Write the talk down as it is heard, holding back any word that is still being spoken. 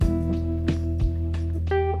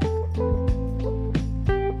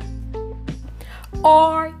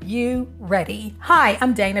Are you ready? Hi,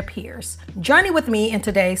 I'm Dana Pierce. Journey with me in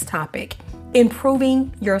today's topic,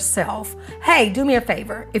 improving yourself. Hey, do me a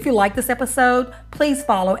favor. If you like this episode, please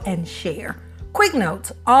follow and share. Quick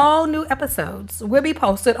note, all new episodes will be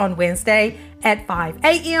posted on Wednesday at 5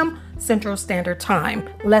 a.m. Central Standard Time.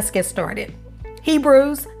 Let's get started.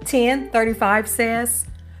 Hebrews 10:35 says,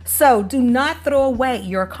 "So do not throw away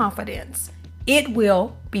your confidence. It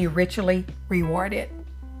will be richly rewarded."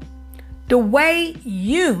 The way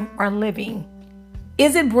you are living,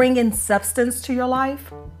 is it bringing substance to your life?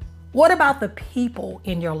 What about the people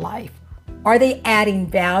in your life? Are they adding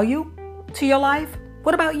value to your life?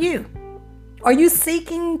 What about you? Are you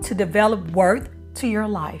seeking to develop worth to your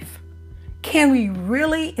life? Can we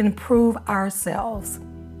really improve ourselves?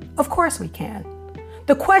 Of course we can.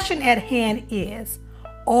 The question at hand is,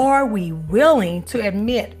 are we willing to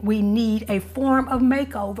admit we need a form of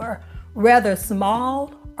makeover, whether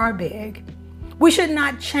small or big? We should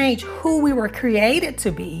not change who we were created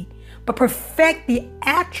to be, but perfect the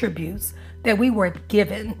attributes that we were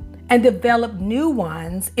given and develop new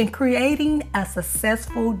ones in creating a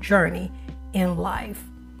successful journey in life.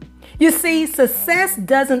 You see, success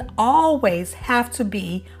doesn't always have to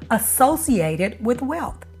be associated with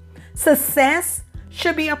wealth. Success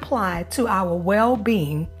should be applied to our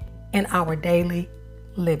well-being in our daily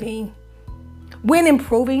living. When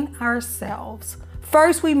improving ourselves,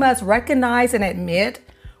 first we must recognize and admit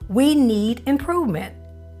we need improvement.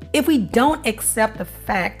 If we don't accept the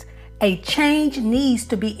fact a change needs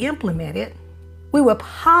to be implemented, we will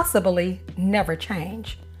possibly never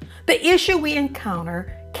change. The issue we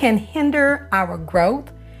encounter can hinder our growth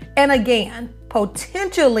and again,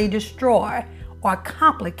 potentially destroy or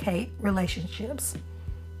complicate relationships,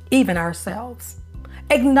 even ourselves.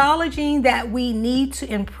 Acknowledging that we need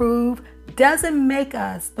to improve doesn't make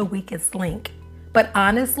us the weakest link, but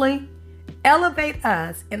honestly, elevate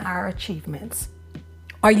us in our achievements.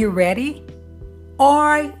 Are you ready?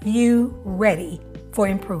 Are you ready for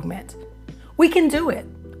improvement? We can do it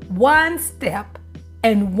one step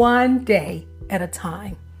and one day at a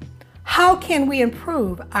time. How can we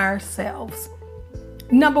improve ourselves?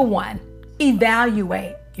 Number one,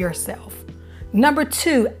 evaluate yourself. Number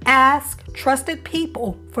two, ask trusted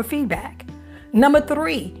people for feedback. Number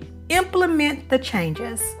three, implement the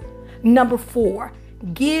changes. Number four,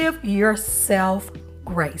 give yourself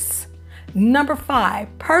grace. Number five,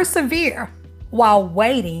 persevere while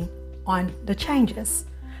waiting on the changes.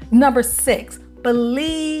 Number six,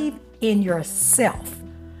 believe in yourself.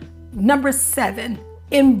 Number seven,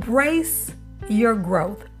 embrace your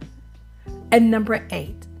growth. And number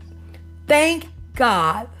eight, thank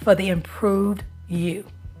God for the improved you.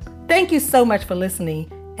 Thank you so much for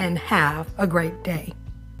listening and have a great day.